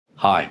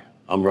Hi,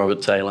 I'm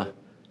Robert Taylor,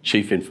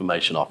 Chief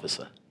Information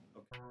Officer.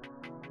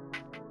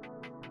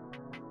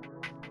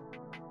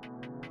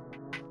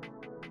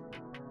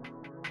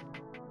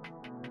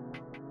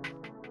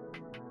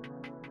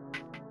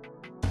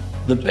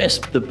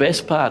 The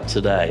best part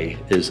today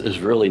is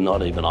really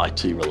not even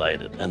IT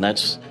related, and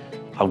that's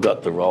I've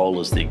got the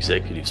role as the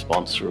executive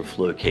sponsor of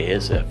Fluor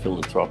Cares, our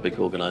philanthropic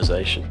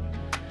organisation.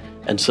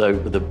 And so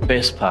the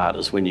best part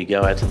is when you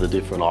go out to the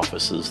different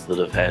offices that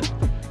have had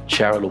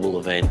charitable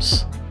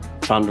events,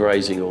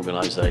 fundraising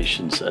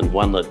organisations, and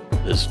one that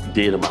is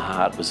dear to my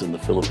heart was in the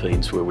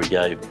Philippines, where we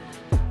gave,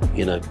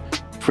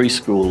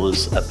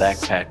 preschoolers a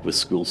backpack with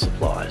school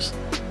supplies.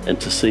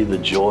 And to see the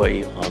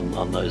joy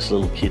on those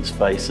little kids'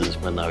 faces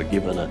when they were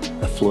given a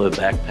Fluor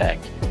backpack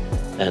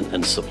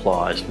and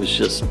supplies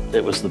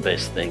it was the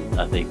best thing,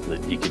 I think,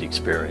 that you could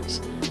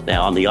experience.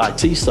 Now, on the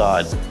IT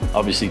side,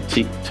 obviously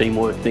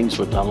teamwork things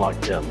were done, like,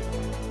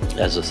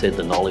 as I said,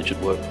 the Knowledge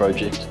at Work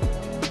project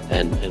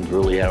and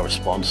really our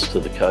response to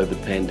the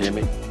COVID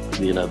pandemic.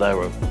 They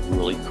were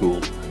really cool,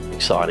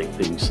 exciting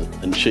things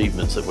and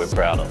achievements that we're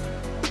proud of.